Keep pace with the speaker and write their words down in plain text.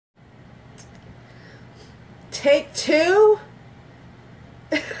Take two?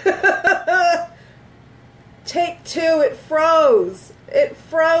 Take two, it froze. It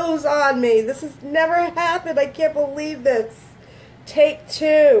froze on me. This has never happened. I can't believe this. Take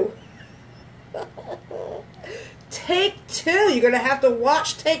two. Take two. You're going to have to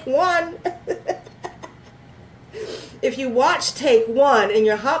watch take one. If you watch take one and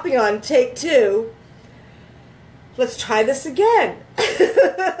you're hopping on take two, let's try this again.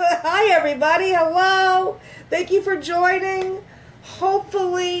 Hi, everybody. Hello. Thank you for joining.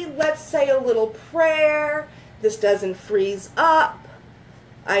 Hopefully, let's say a little prayer. This doesn't freeze up.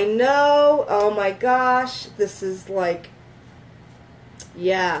 I know. Oh, my gosh. This is like,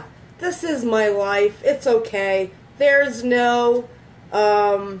 yeah. This is my life. It's okay. There's no,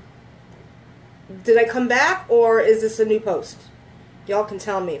 did I come back or is this a new post? Y'all can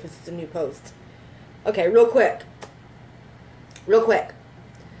tell me if it's a new post. Okay, real quick. Real quick.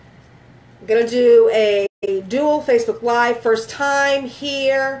 I'm going to do a dual Facebook Live. First time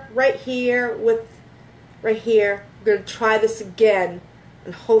here, right here. I'm going to try this again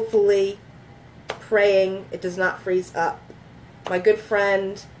and hopefully praying it does not freeze up. My good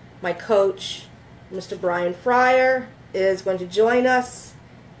friend, my coach, Mr. Brian Fryer, is going to join us,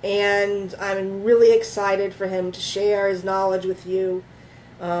 and I'm really excited for him to share his knowledge with you.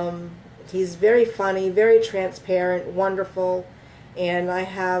 He's very funny, very transparent, wonderful, and I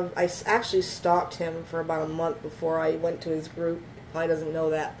actually stalked him for about a month before I went to his group. He probably doesn't know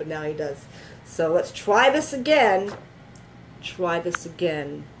that, but now he does. So let's try this again. Try this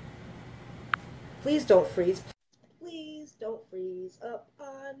again. Please don't freeze. Please don't freeze up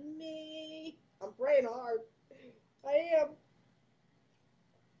on me. I'm praying hard. I am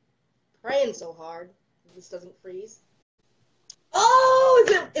praying so hard. This doesn't freeze.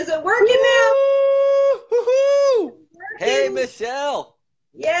 Oh, is it working now? Working? Hey, Michelle.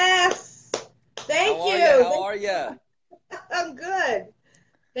 Yes. Thank you. How are you? I'm good.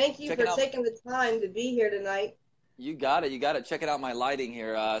 Thank you for taking the time to be here tonight. You got it. You got it. Checking out my lighting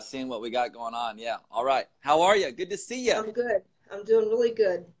here, seeing what we got going on. Yeah. All right. How are you? Good to see you. I'm good. I'm doing really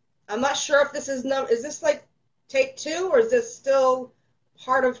good. I'm not sure if this is this like take two or is this still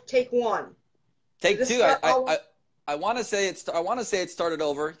part of take one? Take two. I want to say it's. I want to say it started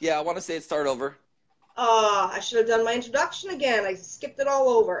over. Yeah, I want to say it started over. I should have done my introduction again. I skipped it all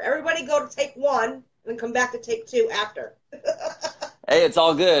over. Everybody go to take one and then come back to take two after. Hey, it's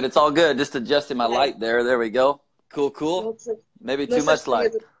all good. It's all good. Just adjusting my light there. There we go. Cool, cool. Maybe too much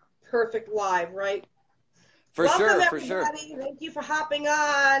light. Perfect live, right? For sure, for sure. Thank you for hopping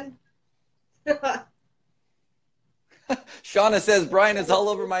on. Shauna says Brian is all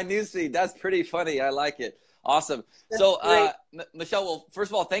over my newsfeed. That's pretty funny. I like it. Awesome. So, Michelle, well, first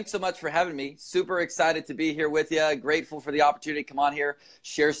of all, thanks so much for having me. Super excited to be here with you. Grateful for the opportunity to come on here,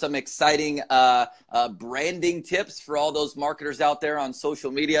 share some exciting branding tips for all those marketers out there on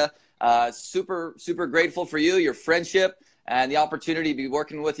social media. Super grateful for you, your friendship, and the opportunity to be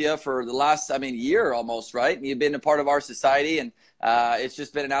working with you for the last, year almost, right? And you've been a part of our society, and it's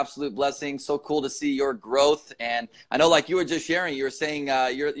just been an absolute blessing. So cool to see your growth. And I know, like you were just sharing, you were saying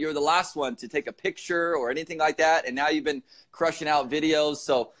you're the last one to take a picture or anything like that, and now you've been crushing out videos.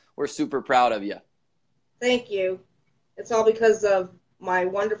 So we're super proud of you. Thank you. It's all because of my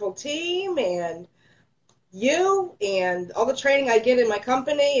wonderful team and you and all the training I get in my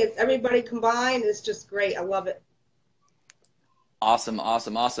company. It's everybody combined. It's just great. I love it. Awesome,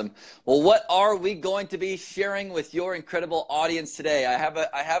 awesome, awesome. Well, what are we going to be sharing with your incredible audience today? I have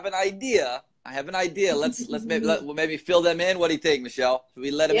an idea. Let's maybe fill them in. What do you think, Michelle? Should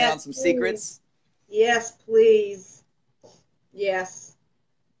we let them in on some secrets? Yes, please. Yes.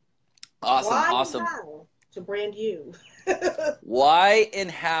 Awesome, Why awesome. And how to brand you. Why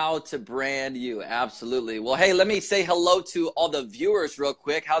and how to brand you. Absolutely. Well, hey, let me say hello to all the viewers real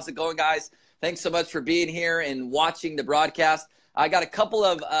quick. How's it going, guys? Thanks so much for being here and watching the broadcast. I got a couple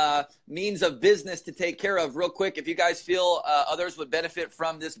of means of business to take care of real quick. If you guys feel others would benefit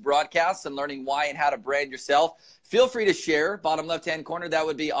from this broadcast and learning why and how to brand yourself, feel free to share. Bottom left-hand corner, that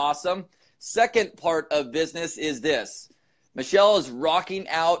would be awesome. Second part of business is this. Michelle is rocking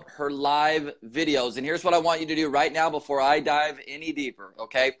out her live videos. And here's what I want you to do right now before I dive any deeper,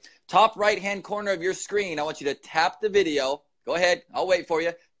 okay? Top right-hand corner of your screen, I want you to tap the video. Go ahead. I'll wait for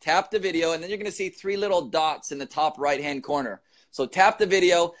you. Tap the video, and then you're going to see three little dots in the top right-hand corner. So tap the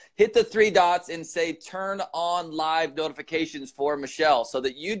video, hit the three dots, and say turn on live notifications for Michelle so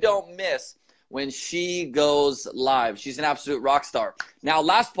that you don't miss when she goes live. She's an absolute rock star. Now,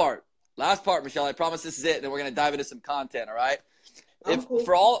 last part, Michelle. I promise this is it. Then we're going to dive into some content, all right?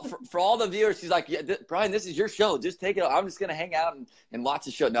 For all the viewers, she's like, yeah, Brian, this is your show. Just take it. I'm just going to hang out and watch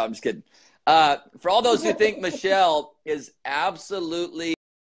the show. No, I'm just kidding. For all those who think Michelle is absolutely,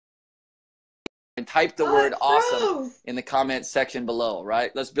 and type the word awesome in the comment section below,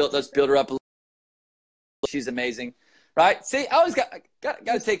 right? Let's build her up a little. She's amazing, right? See, I always got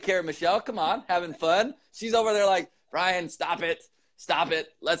to take care of Michelle. Come on, having fun. She's over there like, Brian, stop it.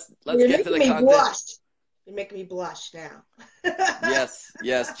 Let's get to the content. Blush. You're making me blush now.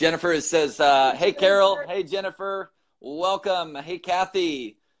 Yes. Jennifer says, hey, Carol. Hey, Jennifer. Welcome. Hey,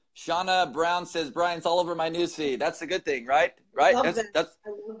 Kathy. Shauna Brown says, Brian's all over my newsfeed. That's a good thing, right? I love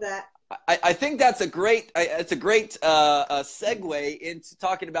that. I think that's a great segue into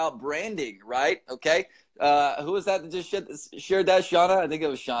talking about branding, right? Okay. Who was that just shared that? Shauna? I think it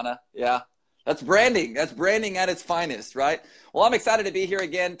was Shauna. Yeah. That's branding. That's branding at its finest, right? Well, I'm excited to be here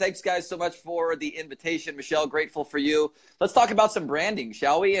again. Thanks, guys, so much for the invitation. Michelle, grateful for you. Let's talk about some branding,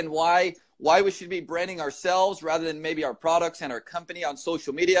 shall we? And why we should be branding ourselves rather than maybe our products and our company on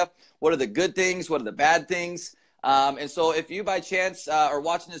social media. What are the good things? What are the bad things? And so if you by chance are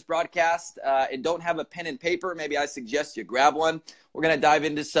watching this broadcast and don't have a pen and paper, maybe I suggest you grab one. We're going to dive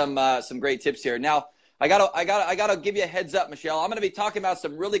into some great tips here. Now, I gotta give you a heads up, Michelle. I'm gonna be talking about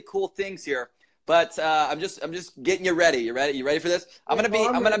some really cool things here, but I'm just getting you ready. You ready for this? I'm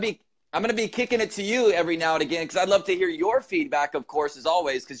gonna be kicking it to you every now and again because I'd love to hear your feedback, of course, as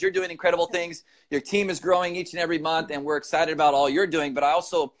always, because you're doing incredible things. Your team is growing each and every month, and we're excited about all you're doing. But I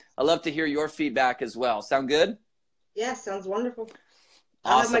love to hear your feedback as well. Sound good? Yeah, sounds wonderful.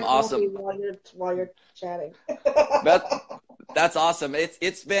 Awesome. While you're chatting. That's awesome.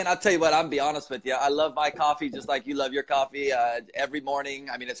 It's been, I'll tell you what, I'm gonna be honest with you. I love my coffee just like you love your coffee every morning.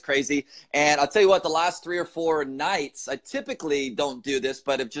 I mean, it's crazy. And I'll tell you what, the last 3 or 4 nights, I typically don't do this,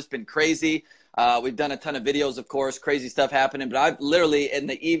 but it's just been crazy. We've done a ton of videos, of course, crazy stuff happening, but I've literally in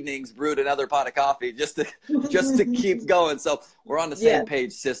the evenings brewed another pot of coffee just to keep going. So we're on the same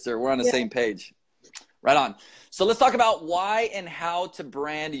page, sister. We're on the same page. Right on. So let's talk about why and how to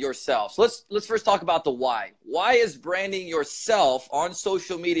brand yourself. So let's first talk about the why. Why is branding yourself on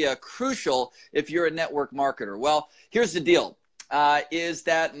social media crucial if you're a network marketer? Well, here's the deal, is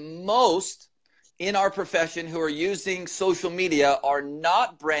that most in our profession who are using social media are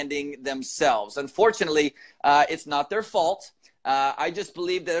not branding themselves. Unfortunately, it's not their fault. I just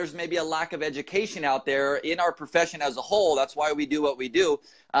believe that there's maybe a lack of education out there in our profession as a whole. That's why we do what we do.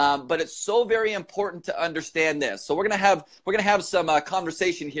 But it's so very important to understand this. So we're gonna have some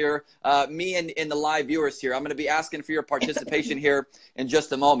conversation here, me and the live viewers here. I'm gonna be asking for your participation here in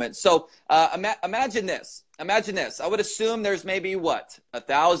just a moment. So imagine this. I would assume there's maybe what,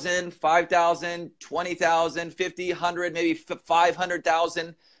 1,000, 5,000, 20,000, 50, 100, maybe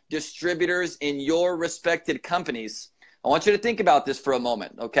 500,000 distributors in your respected companies. I want you to think about this for a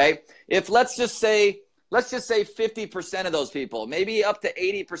moment, okay? If let's just say 50% of those people, maybe up to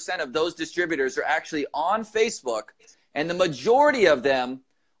 80% of those distributors are actually on Facebook, and the majority of them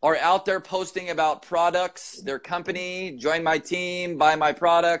are out there posting about products, their company, join my team, buy my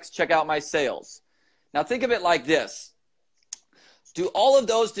products, check out my sales. Now think of it like this. Do all of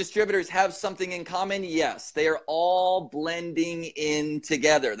those distributors have something in common? Yes, they are all blending in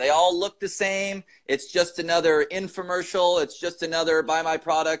together. They all look the same. It's just another infomercial. It's just another buy my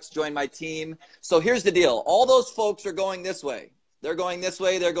products, join my team. So here's the deal. All those folks are going this way. They're going this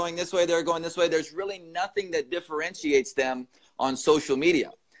way. They're going this way. They're going this way. There's really nothing that differentiates them on social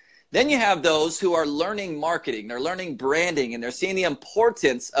media. Then you have those who are learning marketing. They're learning branding, and they're seeing the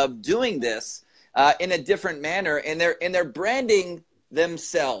importance of doing this in a different manner, and they're branding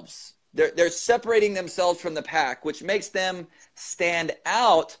themselves. They're separating themselves from the pack, which makes them stand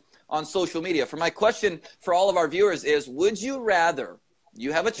out on social media. For my question for all of our viewers is, would you rather,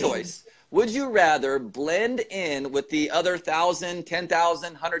 you have a choice, would you rather blend in with the other 1,000,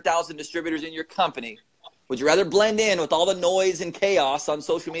 10,000, 100,000 distributors in your company? Would you rather blend in with all the noise and chaos on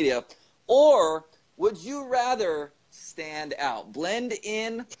social media, or would you rather stand out? Blend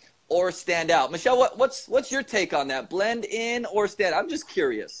in or stand out? Michelle, what's your take on that? Blend in or stand out? I'm just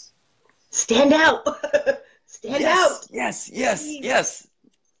curious. Stand out. Stand out. Yes.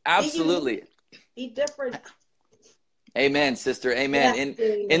 Absolutely. Be different. Amen, sister. Amen.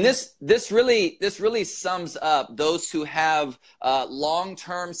 Yeah. And this really sums up those who have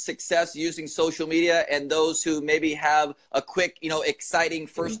long-term success using social media, and those who maybe have a quick, exciting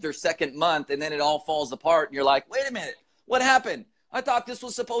first or second month, and then it all falls apart, and you're like, wait a minute, what happened? I thought this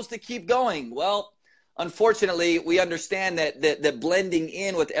was supposed to keep going. Well, unfortunately, we understand that blending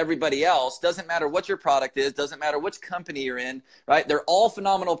in with everybody else doesn't matter what your product is, doesn't matter which company you're in, right? They're all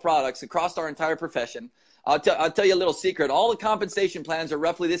phenomenal products across our entire profession. I'll tell you a little secret. All the compensation plans are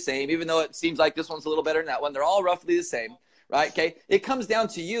roughly the same, even though it seems like this one's a little better than that one. They're all roughly the same, right? Okay. It comes down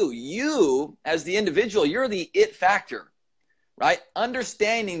to you. You, as the individual, you're the it factor, right?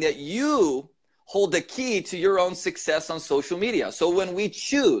 Understanding that you hold the key to your own success on social media. So when we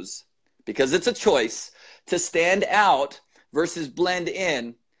choose, because it's a choice, to stand out versus blend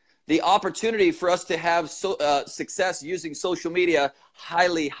in, the opportunity for us to have success using social media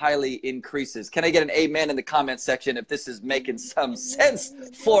highly increases. Can I get an amen in the comment section if this is making some sense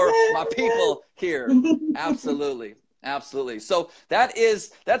for my people here? Absolutely. Absolutely. So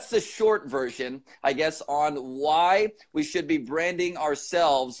that's the short version, I guess, on why we should be branding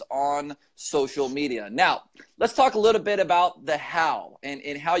ourselves on social media. Now, let's talk a little bit about the how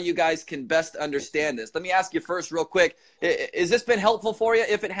and how you guys can best understand this. Let me ask you first real quick. Has this been helpful for you?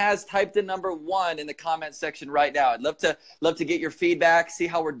 If it has, type the number 1 in the comment section right now. I'd love to get your feedback, see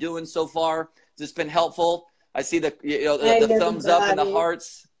how we're doing so far. Has this been helpful? I see the thumbs up and the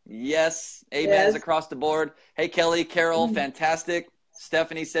hearts. Yes, amens across the board. Hey, Kelly, Carol, fantastic.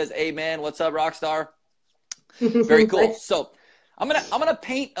 Stephanie says amen. What's up, Rockstar? Very cool. So I'm gonna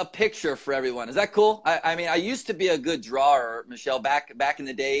paint a picture for everyone. Is that cool? I mean, I used to be a good drawer, Michelle, back in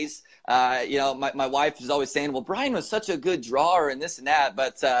the days. My wife is always saying, well, Brian was such a good drawer and this and that,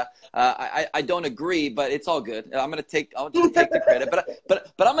 but I don't agree, but it's all good. I'll just take the credit.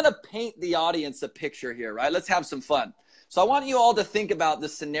 But I'm gonna paint the audience a picture here, right? Let's have some fun. So I want you all to think about the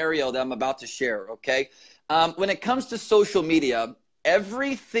scenario that I'm about to share, okay? When it comes to social media,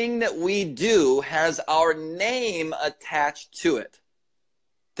 everything that we do has our name attached to it.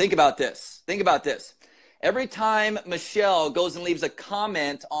 Think about this. Think about this. Every time Michelle goes and leaves a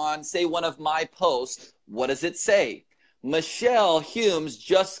comment on, say, one of my posts, what does it say? Michelle Humes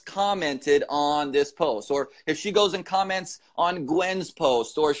just commented on this post. Or if she goes and comments on Gwen's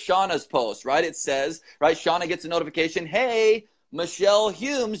post or Shauna's post, right? It says, right, Shauna gets a notification, hey, Michelle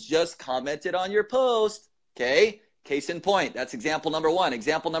Humes just commented on your post. Okay, case in point. That's example number 1.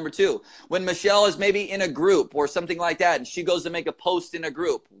 Example number 2, when Michelle is maybe in a group or something like that, and she goes to make a post in a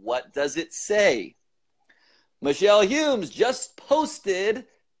group, what does it say? Michelle Humes just posted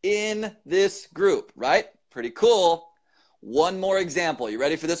in this group, right? Pretty cool. One more example. You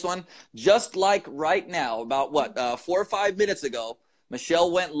ready for this one? Just like right now, about 4 or 5 minutes ago,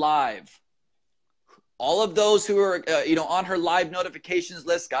 Michelle went live. All of those who are, on her live notifications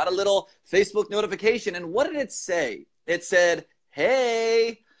list got a little Facebook notification. And what did it say? It said,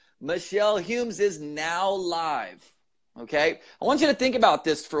 hey, Michelle Humes is now live. Okay. I want you to think about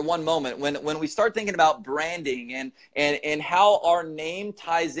this for one moment. When we start thinking about branding and how our name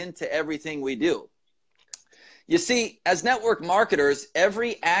ties into everything we do. You see, as network marketers,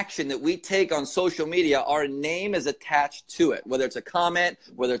 every action that we take on social media, our name is attached to it, whether it's a comment,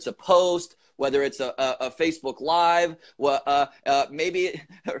 whether it's a post, whether it's a Facebook Live, maybe,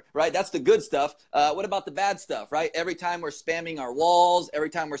 right, that's the good stuff. What about the bad stuff, right? Every time we're spamming our walls, every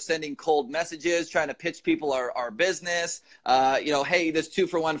time we're sending cold messages, trying to pitch people our business, hey, this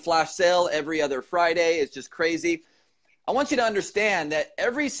 2-for-1 flash sale every other Friday is just crazy. I want you to understand that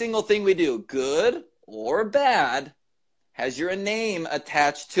every single thing we do, good or bad, has your name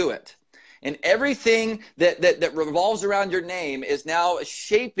attached to it. And everything that revolves around your name is now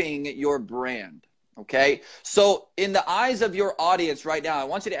shaping your brand, okay? So in the eyes of your audience right now, I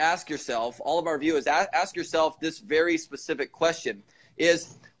want you to ask yourself, all of our viewers, ask yourself this very specific question,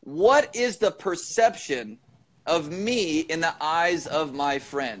 is what is the perception of me in the eyes of my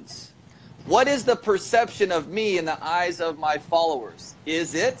friends? What is the perception of me in the eyes of my followers?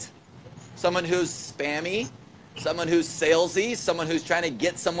 Is it someone who's spammy, someone who's salesy, someone who's trying to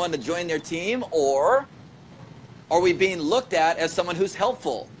get someone to join their team? Or are we being looked at as someone who's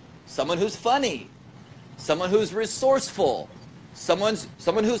helpful, someone who's funny, someone who's resourceful, someone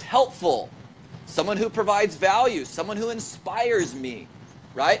who's helpful, someone who provides value, someone who inspires me,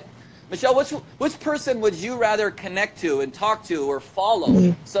 right? Michelle, which person would you rather connect to and talk to or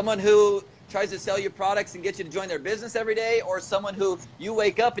follow? Someone who tries to sell you products and get you to join their business every day, or someone who you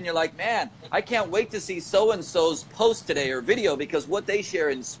wake up and you're like, man, I can't wait to see so-and-so's post today or video because what they share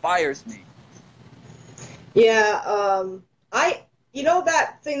inspires me? Yeah,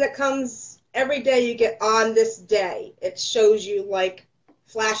 that thing that comes every day you get on this day, it shows you like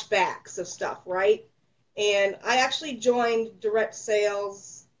flashbacks of stuff, right? And I actually joined direct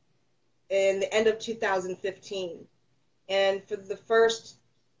sales in the end of 2015. And for the first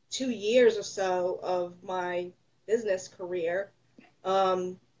 2 years or so of my business career,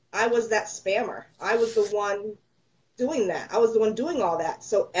 I was that spammer. I was the one doing that. I was the one doing all that.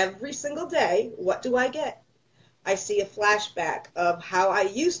 So every single day, what do I get? I see a flashback of how I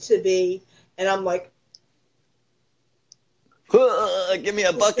used to be, and I'm like, give me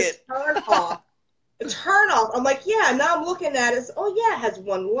a bucket. Turn off. a turn off. I'm like, yeah, now I'm looking at it. Oh, yeah, it has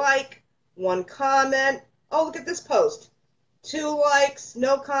 1 like, 1 comment. Oh, look at this post. 2 likes,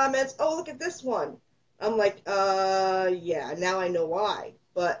 no comments. Oh, look at this one. I'm like, yeah, now I know why.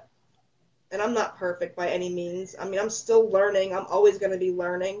 But, and I'm not perfect by any means. I mean, I'm still learning. I'm always going to be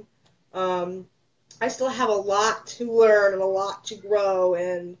learning. I still have a lot to learn and a lot to grow,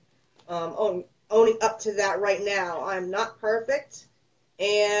 and owning up to that right now. I'm not perfect,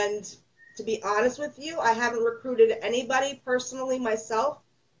 and to be honest with you, I haven't recruited anybody personally myself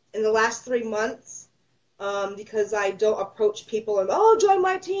in the last 3 months, because I don't approach people and, oh, join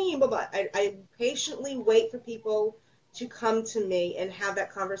my team. But I patiently wait for people to come to me and have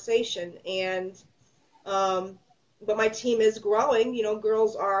that conversation. And but my team is growing.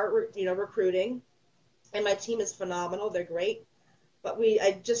 Girls are recruiting, and my team is phenomenal. They're great. But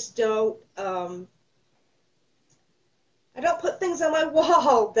I just don't. I don't put things on my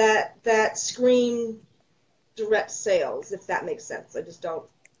wall that scream direct sales, if that makes sense. I just don't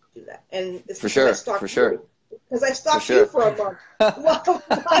do that. And it's For because I sure, stalked for sure. you. Because I For stalked you sure. for a month. Well,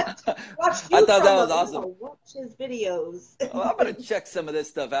 watched I you thought for a that was month. awesome. Watch his videos. Well, I'm gonna check some of this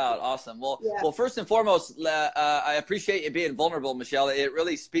stuff out. Awesome. Well, Yeah. well. First and foremost, I appreciate you being vulnerable, Michelle. It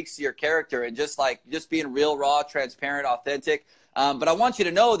really speaks to your character and just being real, raw, transparent, authentic. But I want you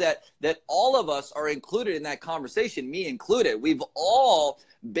to know that all of us are included in that conversation, me included. We've all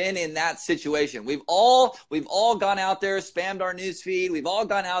been in that situation. We've all gone out there, spammed our news feed. We've all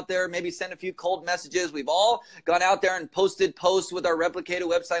gone out there, maybe sent a few cold messages. We've all gone out there and posted posts with our replicated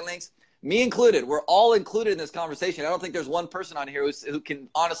website links. Me included. We're all included in this conversation. I don't think there's one person on here who can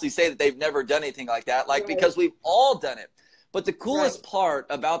honestly say that they've never done anything like that, Right. because we've all done it. But the coolest Right. part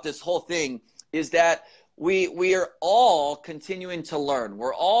about this whole thing is that we are all continuing to learn.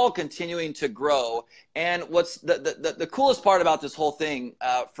 We're all continuing to grow. And what's the coolest part about this whole thing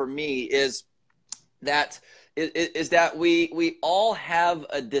for me is that we all have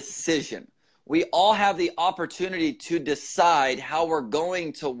a decision. We all have the opportunity to decide how we're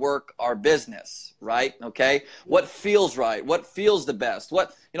going to work our business, right? Okay. What feels right? What feels the best?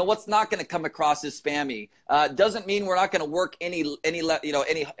 What's not going to come across as spammy? Doesn't mean we're not going to work any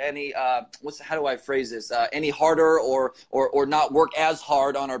how do I phrase this? Any harder or not work as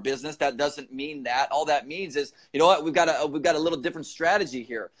hard on our business. That doesn't mean that. All that means is, we've got a little different strategy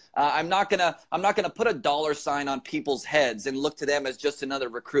here. I'm not gonna put a dollar sign on people's heads and look to them as just another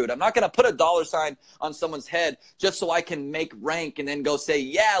recruit. I'm not gonna put a dollar sign on someone's head just so I can make rank and then go say,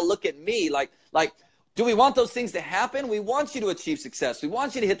 yeah, look at me. Like, do we want those things to happen? We want you to achieve success. We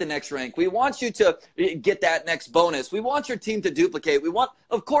want you to hit the next rank. We want you to get that next bonus. We want your team to duplicate.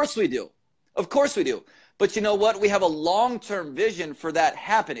 Of course we do. Of course we do. But you know what? We have a long-term vision for that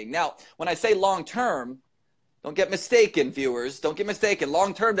happening. Now, when I say long-term, don't get mistaken, viewers. Don't get mistaken.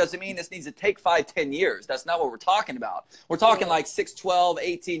 Long-term doesn't mean this needs to take 5, 10 years. That's not what we're talking about. We're talking like 6, 12,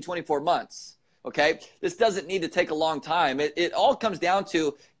 18, 24 months. Okay? This doesn't need to take a long time. It all comes down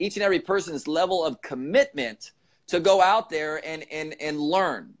to each and every person's level of commitment to go out there and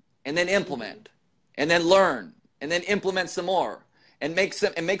learn, and then implement, and then learn, and then implement some more, and make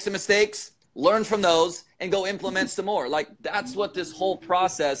some mistakes, learn from those, and go implement some more. Like, that's what this whole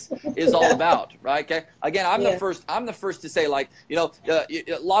process is all about, right? Okay. Again, I'm the first to say, like, a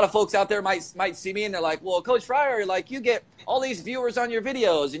lot of folks out there might see me and they're like, well, Coach Fryer, like, you get all these viewers on your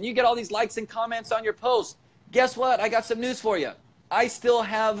videos and you get all these likes and comments on your posts. Guess what? I got some news for you. I still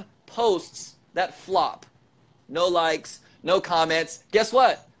have posts that flop. No likes, no comments. Guess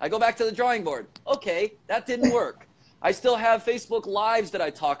what? I go back to the drawing board. Okay, that didn't work. I still have Facebook Lives that I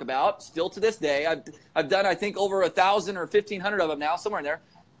talk about, still to this day. I've done, I think, over 1,000 or 1,500 of them now, somewhere in there.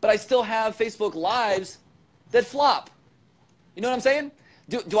 But I still have Facebook Lives that flop. You know what I'm saying?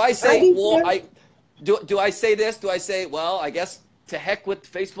 Do I say, do I say this? Do I say, well, I guess to heck with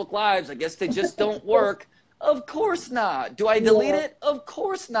Facebook Lives. I guess they just don't work. Of course not. Do I delete it? Of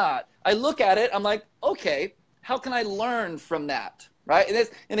course not. I look at it. I'm like, okay, how can I learn from that? Right?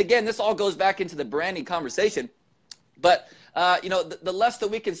 And again, this all goes back into the branding conversation. But, the less that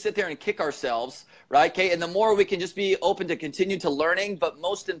we can sit there and kick ourselves, right, okay, and the more we can just be open to continue to learning, but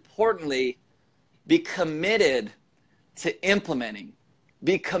most importantly, be committed to implementing.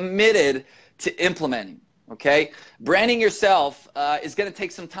 Be committed to implementing, okay? Branding yourself is going to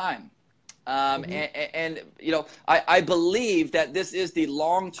take some time. And I believe that this is the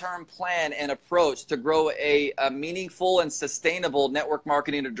long-term plan and approach to grow a meaningful and sustainable network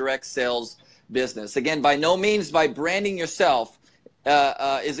marketing or direct sales business. Again, by no means by branding yourself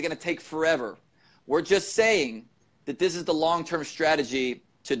is it going to take forever. We're just saying that this is the long-term strategy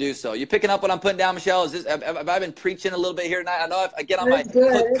to do so. You picking up what I'm putting down, Michelle? Is this have I been preaching a little bit here tonight? I know I get on my It's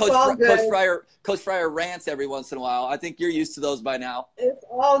good. It's all good. Coach Fryer rants every once in a while. I think you're used to those by now. It's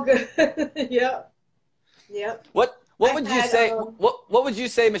all good. Yep. Yep. What would you say? What would you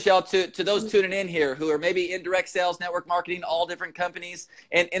say, Michelle, to those tuning in here who are maybe in direct sales, network marketing, all different companies,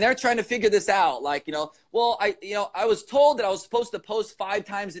 and they're trying to figure this out? Like, well, I was told that I was supposed to post 5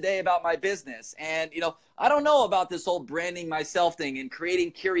 times a day about my business, and I don't know about this whole branding myself thing and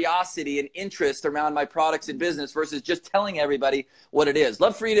creating curiosity and interest around my products and business versus just telling everybody what it is.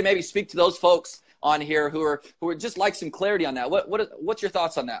 Love for you to maybe speak to those folks on here who are just like some clarity on that. What's your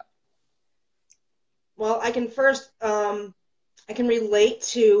thoughts on that? Well, I can first, I can relate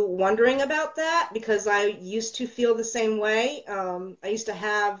to wondering about that because I used to feel the same way. I used to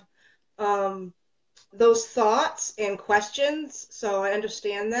have those thoughts and questions, so I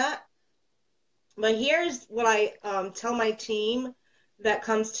understand that. But here's what I tell my team that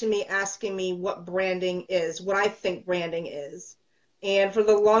comes to me asking me what branding is, what I think branding is. And for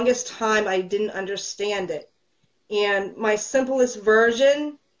the longest time, I didn't understand it. And my simplest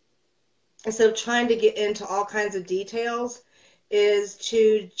version, instead of trying to get into all kinds of details, is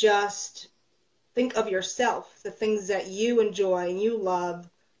to just think of yourself, the things that you enjoy and you love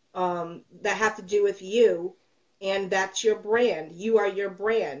that have to do with you, and that's your brand. You are your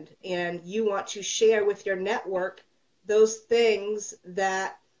brand, and you want to share with your network those things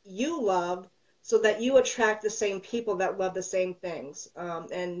that you love so that you attract the same people that love the same things,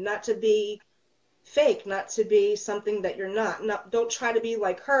 and not to be fake, not to be something that you're not. Don't try to be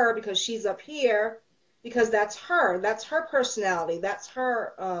like her because she's up here, because that's her personality, that's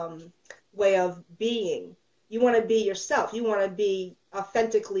her way of being. You want to be yourself. You want to be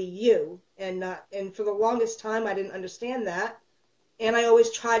authentically you, and for the longest time I didn't understand that, and I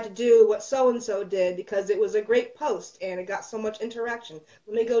always tried to do what so and so did because it was a great post and it got so much interaction.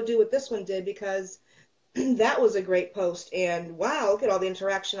 Let me go do what this one did because that was a great post, and wow, look at all the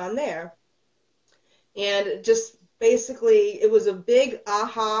interaction on there. And just basically, it was a big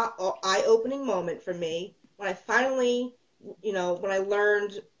aha or eye-opening moment for me when I finally, when I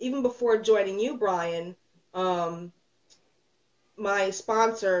learned, even before joining you, Brian, my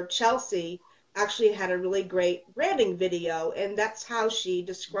sponsor, Chelsea, actually had a really great branding video, and that's how she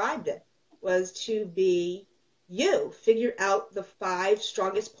described it, was to be you. Figure out the 5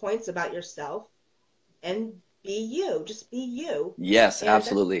 strongest points about yourself and be you. Just be you. Yes, and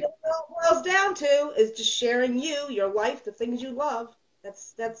absolutely. That's what it boils down to, is just sharing you, your life, the things you love.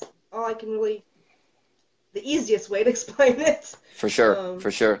 That's all I can really, the easiest way to explain it. For sure,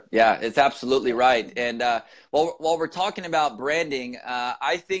 for sure. Yeah, it's absolutely right. And while we're talking about branding,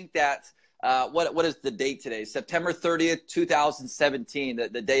 I think that what is the date today? September 30th, 2017,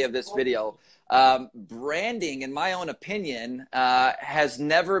 the day of this video. Branding, in my own opinion, has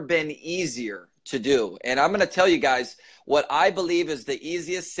never been easier to do. And I'm going to tell you guys what I believe is the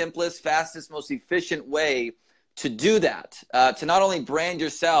easiest, simplest, fastest, most efficient way to do that, to not only brand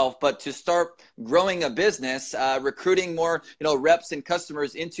yourself, but to start growing a business, recruiting more, reps and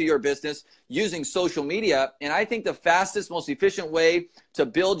customers into your business using social media. And I think the fastest, most efficient way to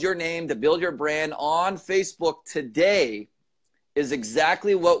build your name, to build your brand on Facebook today is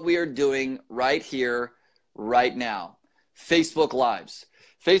exactly what we are doing right here, right now. Facebook Lives.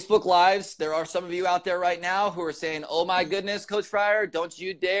 Facebook Lives, there are some of you out there right now who are saying, oh my goodness, Coach Fryer, don't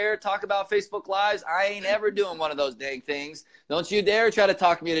you dare talk about Facebook Lives. I ain't ever doing one of those dang things. Don't you dare try to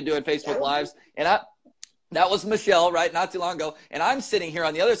talk me into doing Facebook Lives. And that was Michelle, right, not too long ago. And I'm sitting here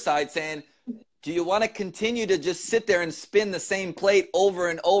on the other side saying, do you want to continue to just sit there and spin the same plate over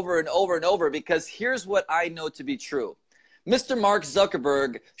and over and over and over? Because here's what I know to be true. Mr. Mark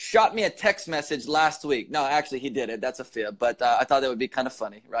Zuckerberg shot me a text message last week. No, actually, he did it. That's a fib, but I thought that would be kind of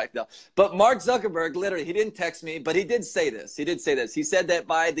funny, right? No. But Mark Zuckerberg, literally, he didn't text me, but he did say this. He did say this. He said that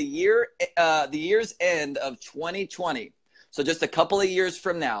by the year's end of 2020, so just a couple of years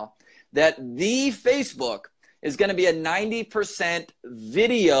from now, that the Facebook is going to be a 90%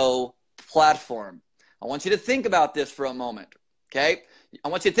 video platform. I want you to think about this for a moment, okay? I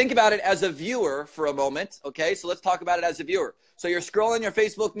want you to think about it as a viewer for a moment, okay? So let's talk about it as a viewer. So you're scrolling your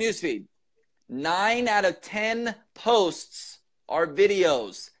Facebook newsfeed. 9 out of 10 posts are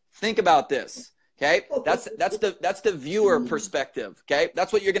videos. Think about this, okay? That's the viewer perspective, okay?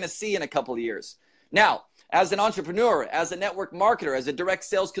 That's what you're going to see in a couple of years. Now, as an entrepreneur, as a network marketer, as a direct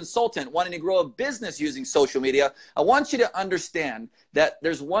sales consultant, wanting to grow a business using social media, I want you to understand that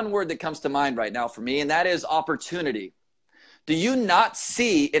there's one word that comes to mind right now for me, and that is opportunity. Do you not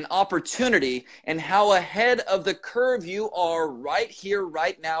see an opportunity in how ahead of the curve you are right here,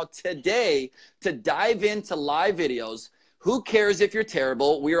 right now, today, to dive into live videos, Who cares if you're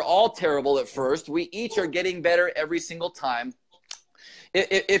terrible? We are all terrible at first. We each are getting better every single time.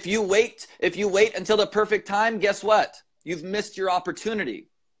 If you wait until the perfect time, guess what? You've missed your opportunity.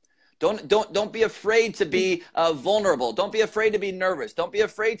 Don't be afraid to be vulnerable. Don't be afraid to be nervous. Don't be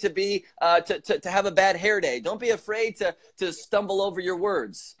afraid to be to have a bad hair day. Don't be afraid to stumble over your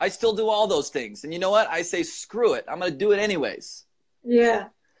words. I still do all those things, and you know what? I say screw it. I'm going to do it anyways. Yeah,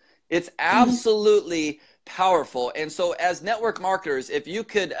 it's absolutely powerful. And so, as network marketers, if you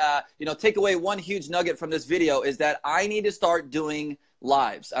could, take away one huge nugget from this video, is that I need to start doing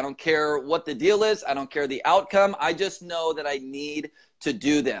lives. I don't care what the deal is. I don't care the outcome. I just know that I need to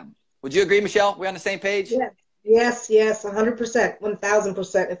do them. Would you agree, Michelle? We're on the same page? Yes, 100%,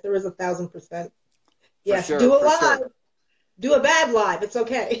 1,000%, if there is 1,000%. Yes, sure, do it live. Sure. Do a bad live. It's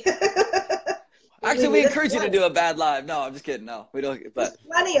okay. Actually, we encourage you to do a bad live. No, I'm just kidding. No, we don't. But there's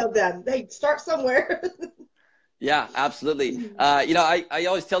plenty of them. They start somewhere. Yeah, absolutely. I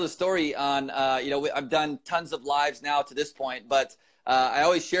always tell the story on, I've done tons of lives now to this point, but I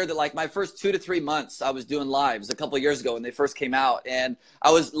always share that like my first 2 to 3 months, I was doing lives a couple of years ago when they first came out. And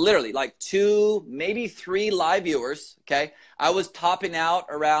I was literally like 2, maybe 3 live viewers. Okay. I was topping out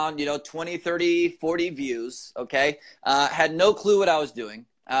around, 20, 30, 40 views. Okay. Had no clue what I was doing.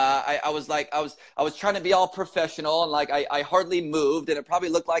 I was trying to be all professional, and like I hardly moved, and it probably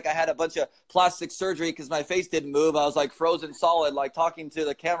looked like I had a bunch of plastic surgery because my face didn't move. I was like frozen solid, like talking to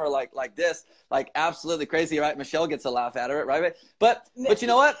the camera like this, like absolutely crazy, right? Michelle gets a laugh out of it, right? But you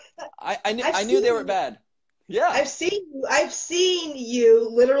know what? I knew they were bad. Yeah, I've seen you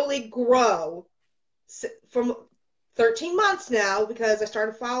literally grow from 13 months now, because I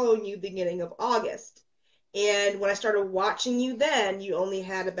started following you beginning of August. And when I started watching you then, you only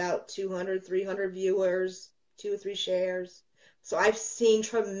had about 200, 300 viewers, 2 or 3 shares. So I've seen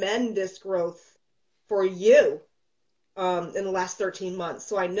tremendous growth for you in the last 13 months.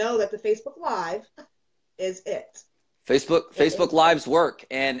 So I know that the Facebook Live is it. Facebook Lives work,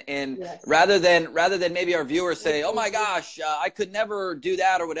 and yes. rather than maybe our viewers say, oh my gosh, I could never do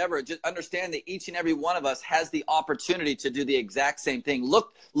that or whatever, just understand that each and every one of us has the opportunity to do the exact same thing.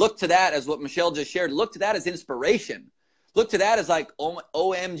 Look to that as what Michelle just shared. Look to that as inspiration. Look to that as like,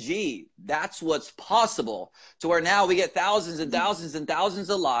 OMG, that's what's possible. To where now we get thousands and thousands and thousands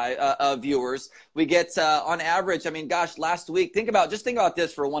of viewers. We get, on average, I mean, gosh, last week, think about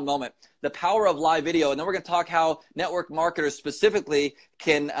this for one moment, the power of live video. And then we're going to talk how network marketers specifically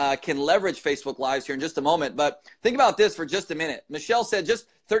can leverage Facebook Lives here in just a moment. But think about this for just a minute. Michelle said just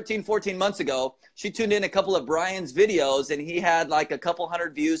 13, 14 months ago, she tuned in a couple of Brian's videos, and he had like a couple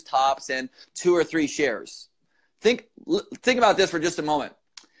hundred views tops and 2 or 3 shares. Think about this for just a moment.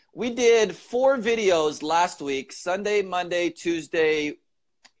 We did 4 videos last week, Sunday, Monday, Tuesday,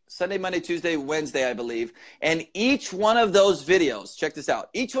 Wednesday, I believe. And each one of those videos, check this out,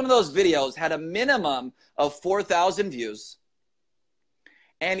 each one of those videos had a minimum of 4,000 views.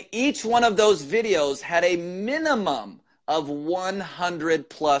 And each one of those videos had a minimum of 100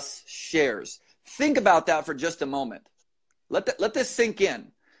 plus shares. Think about that for just a moment. Let this sink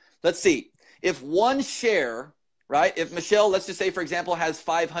in. Let's see. If one share, right? If Michelle, let's just say, for example, has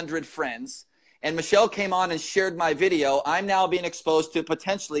 500 friends, and Michelle came on and shared my video, I'm now being exposed to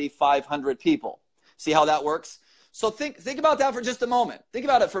potentially 500 people. See how that works? So think about that for just a moment. Think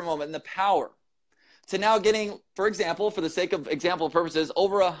about it for a moment, and the power to now getting, for example, for the sake of example purposes,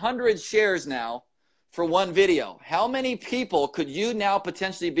 over 100 shares now for one video. How many people could you now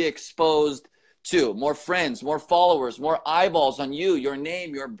potentially be exposed to? More friends, more followers, more eyeballs on you, your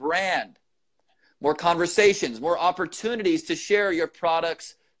name, your brand. More conversations, more opportunities to share your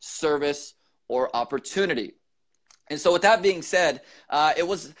products, service, or opportunity. And so with that being said, it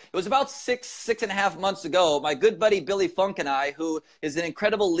was about six and a half months ago, my good buddy Billy Funk and I, who is an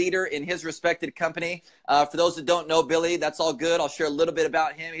incredible leader in his respected company. For those that don't know Billy, that's all good. I'll share a little bit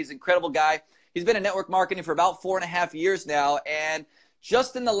about him. He's an incredible guy. He's been in network marketing for about 4.5 years now, and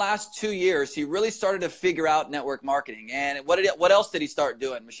just in the last 2 years, he really started to figure out network marketing. And what else did he start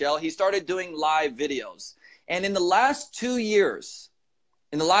doing, Michelle? He started doing live videos. And in the last 2 years,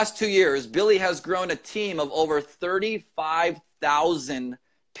 Billy has grown a team of over 35,000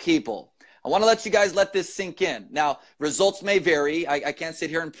 people. I want to let you guys let this sink in. Now, results may vary. I can't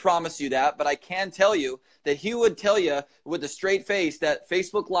sit here and promise you that, but I can tell you that he would tell you with a straight face that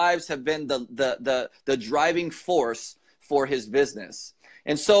Facebook Lives have been the driving force for his business.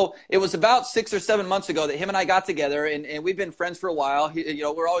 And so it was about 6 or 7 months ago that him and I got together, and we've been friends for a while.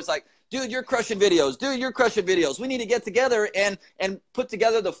 We're always like, dude, you're crushing videos. Dude, you're crushing videos. We need to get together and put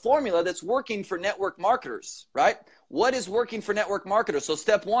together the formula that's working for network marketers, right? what is working for network marketers? So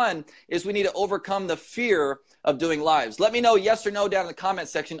step one is we need to overcome the fear of doing lives. Let me know yes or no down in the comment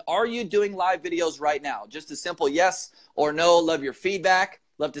section. Are you doing live videos right now? Just a simple yes or no. Love your feedback.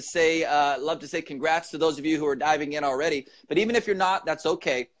 Love to say congrats to those of you who are diving in already. But even if you're not, that's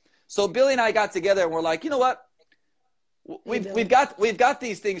okay. So Billy and I got together and we're like, you know what? We've got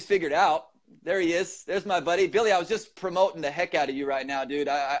these things figured out. There he is. There's my buddy. Billy, I was just promoting the heck out of you right now, dude.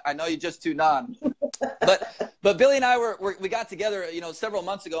 I know you just tuned on. But Billy and I we got together, several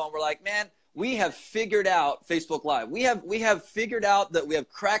months ago, and we're like, man, we have figured out Facebook Live. We have figured out that we have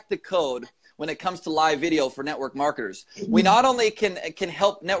cracked the code when it comes to live video for network marketers. We not only can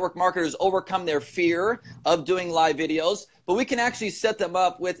help network marketers overcome their fear of doing live videos, but we can actually set them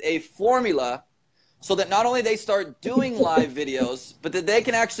up with a formula so that not only they start doing live videos, but that they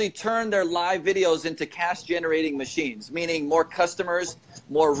can actually turn their live videos into cash generating machines, meaning more customers,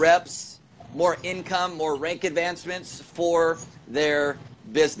 more reps, more income, more rank advancements for their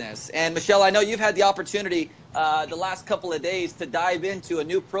business. And Michelle, I know you've had the opportunity the last couple of days to dive into a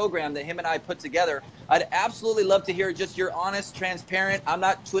new program that him and I put together. I'd absolutely love to hear just your honest, transparent, I'm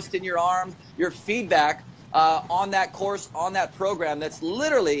not twisting your arm, your feedback on that course, on that program that's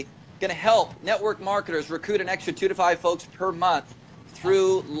literally going to help network marketers recruit an extra 2 to 5 folks per month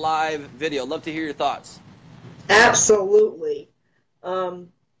through live video. Love to hear your thoughts. Absolutely.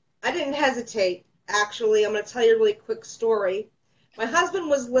 I didn't hesitate. Actually, I'm going to tell you a really quick story. My husband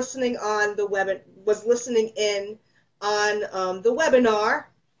was listening on the webinar.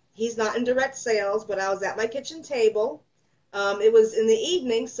 He's not in direct sales, but I was at my kitchen table. It was in the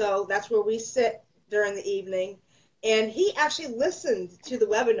evening, so that's where we sit during the evening. And he actually listened to the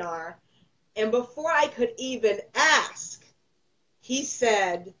webinar, and before I could even ask, he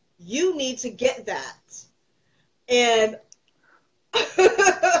said, "You need to get that." And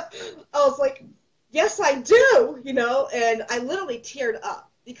I was like, "Yes, I do," and I literally teared up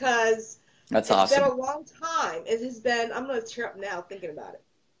because That's it's awesome. been a long time. It has been, I'm going to tear up now thinking about it.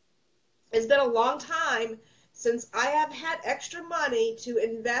 It's been a long time since I have had extra money to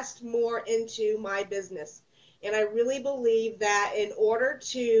invest more into my business. And I really believe that in order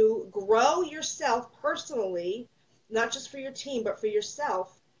to grow yourself personally, not just for your team, but for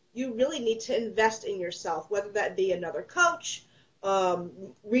yourself, you really need to invest in yourself, whether that be another coach,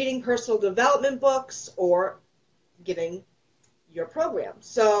 reading personal development books, or getting your program.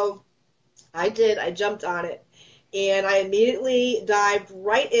 So I did. I jumped on it. And I immediately dived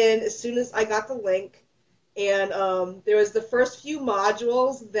right in as soon as I got the link. And there was the first few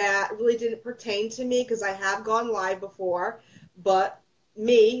modules that really didn't pertain to me because I have gone live before. But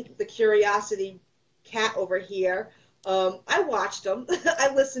me, the curiosity cat over here, I watched them.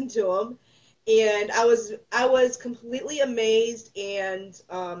 I listened to them. And I was completely amazed and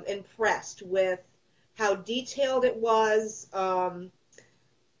impressed with how detailed it was,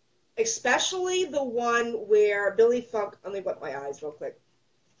 especially the one where Billy Funk, let me wet my eyes real quick.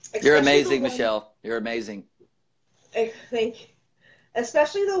 You're amazing, Michelle. You're amazing. Thank you.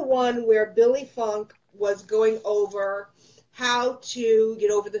 Especially the one where Billy Funk was going over how to get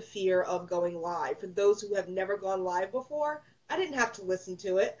over the fear of going live. For those who have never gone live before, I didn't have to listen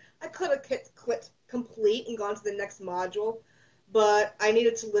to it. I could have clicked complete and gone to the next module, but I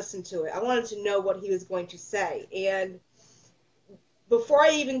needed to listen to it. I wanted to know what he was going to say. And before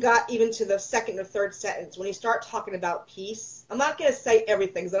I even got to the second or third sentence, when he started talking about peace, I'm not going to say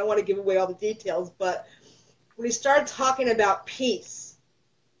everything because I don't want to give away all the details, but when he started talking about peace,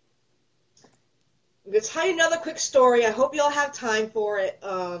 I'm going to tell you another quick story. I hope you all have time for it.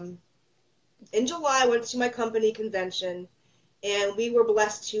 In July, I went to my company convention, and we were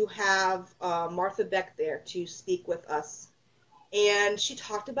blessed to have Martha Beck there to speak with us. And she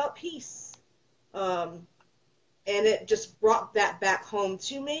talked about peace. And it just brought that back home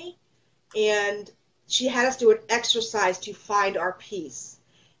to me. And she had us do an exercise to find our peace.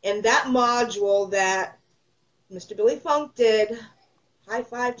 And that module that Mr. Billy Funk did, high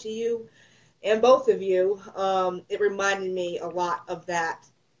five to you and both of you, it reminded me a lot of that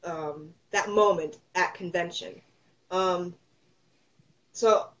moment at convention.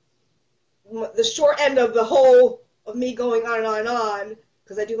 So the short end of the whole of me going on and on and on,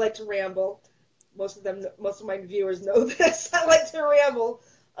 because I do like to ramble. Most of my viewers know this. I like to ramble.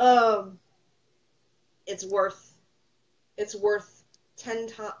 It's worth 10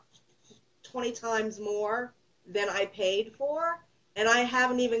 times, 20 times more than I paid for, and I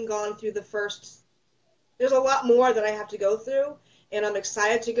haven't even gone through the first. There's a lot more that I have to go through, and I'm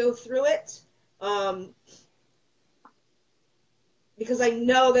excited to go through it because I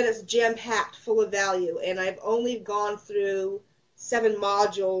know that it's jam-packed full of value, and I've only gone through 7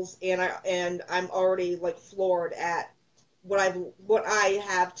 modules, and I'm already like floored at what I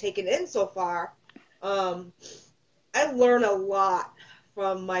have taken in so far. I learn a lot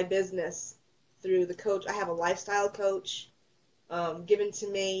from my business through the coach. I have a lifestyle coach given to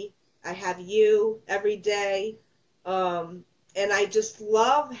me. I have you every day. And I just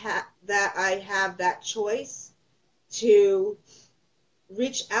love that I have that choice to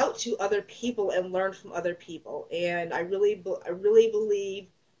reach out to other people and learn from other people. And I really believe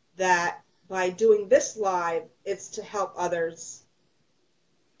that by doing this live, it's to help others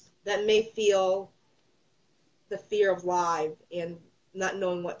that may feel the fear of live and not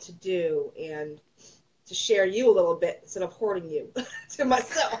knowing what to do, and to share you a little bit instead of hoarding you to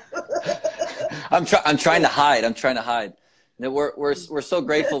myself. I'm trying to hide. I'm trying to hide. We're so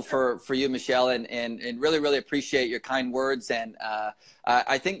grateful for you, Michelle, and really appreciate your kind words. And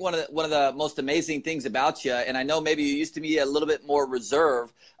I think one of the most amazing things about you, and I know maybe you used to be a little bit more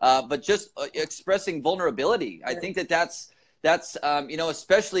reserved, but just expressing vulnerability. I think that's you know,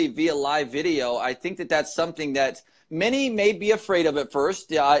 especially via live video. I think that's something that many may be afraid of at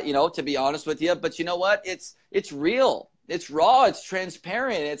first, you know, to be honest with you. But you know what? It's real. It's raw. It's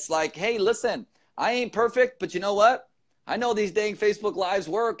transparent. It's like, hey, listen, I ain't perfect, but you know what? I know these dang Facebook Lives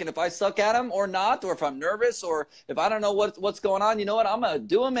work, and if I suck at them or not, or if I'm nervous, or if I don't know what's going on, you know what? I'm gonna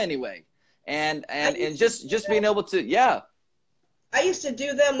do them anyway. And just being able to, yeah. I used to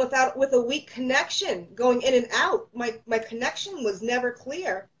do them with a weak connection, going in and out. My connection was never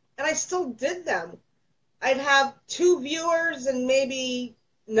clear, and I still did them. I'd have 2 viewers and maybe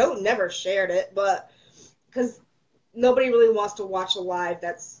never shared it, but because nobody really wants to watch a live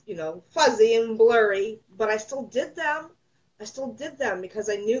that's, you know, fuzzy and blurry. But I still did them. I still did them because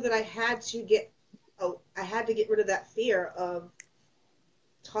I knew that I had to get rid of that fear of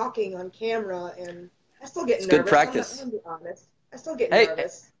talking on camera, and I still get It's nervous. good practice. I'm gonna be honest. I still get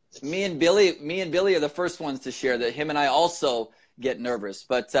nervous. Me and Billy are the first ones to share that. Him and I also get nervous,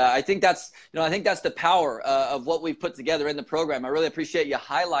 but I think that's the power of what we've put together in the program. I really appreciate you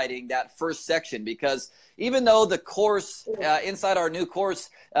highlighting that first section, because even though the course inside our new course,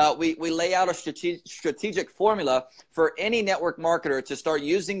 we lay out a strategic formula for any network marketer to start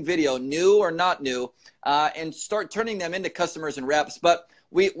using video, new or not new, and start turning them into customers and reps. But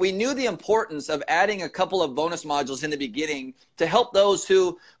we knew the importance of adding a couple of bonus modules in the beginning to help those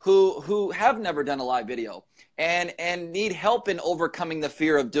who have never done a live video and need help in overcoming the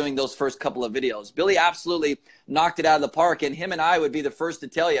fear of doing those first couple of videos. Billy absolutely knocked it out of the park, and him and I would be the first to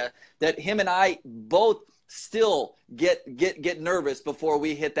tell you that him and I both still get nervous before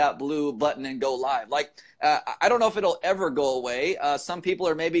we hit that blue button and go live. Like, I don't know if it'll ever go away. Some people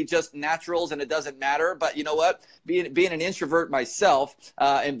are maybe just naturals and it doesn't matter. But you know what? Being an introvert myself,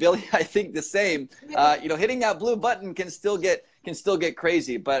 and Billy, I think the same. You know, hitting that blue button can still get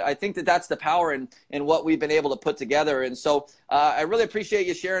crazy. But I think that's the power in what we've been able to put together. And so I really appreciate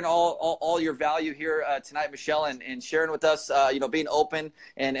you sharing all your value here tonight, Michelle, and sharing with us, you know, being open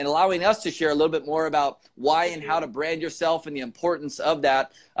and allowing us to share a little bit more about why and how to brand yourself and the importance of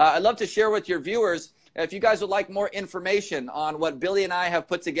that. I'd love to share with your viewers, if you guys would like more information on what Billy and I have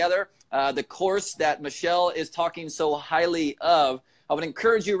put together, the course that Michelle is talking so highly of, I would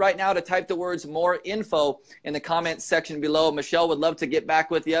encourage you right now to type the words "more info" in the comment section below. Michelle would love to get back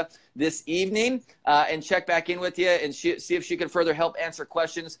with you this evening and check back in with you and see if she can further help answer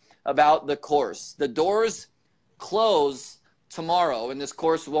questions about the course. The doors close tomorrow, and this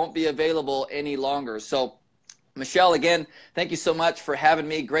course won't be available any longer. So, Michelle, again, thank you so much for having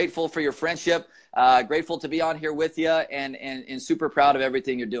me. Grateful for your friendship. Grateful to be on here with you, and super proud of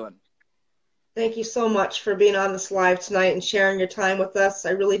everything you're doing. Thank you so much for being on this live tonight and sharing your time with us. I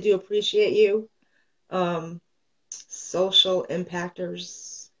really do appreciate you. Social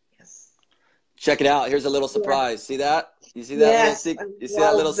impactors. Yes. Check it out. Here's a little surprise. Yeah. See that? You see that little secret? You see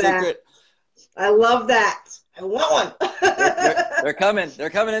that little secret? I love that. I want one. They're coming. They're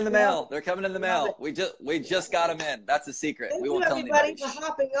coming in the mail. They're coming in the mail. We just got them in. That's a secret. Thank we won't you, tell everybody, anybody. for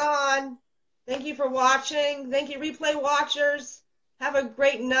hopping on. Thank you for watching. Thank you, replay watchers. Have a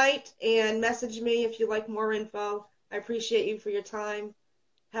great night, and message me if you like more info. I appreciate you for your time.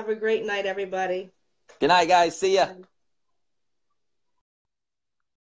 Have a great night, everybody. Good night, guys. See ya.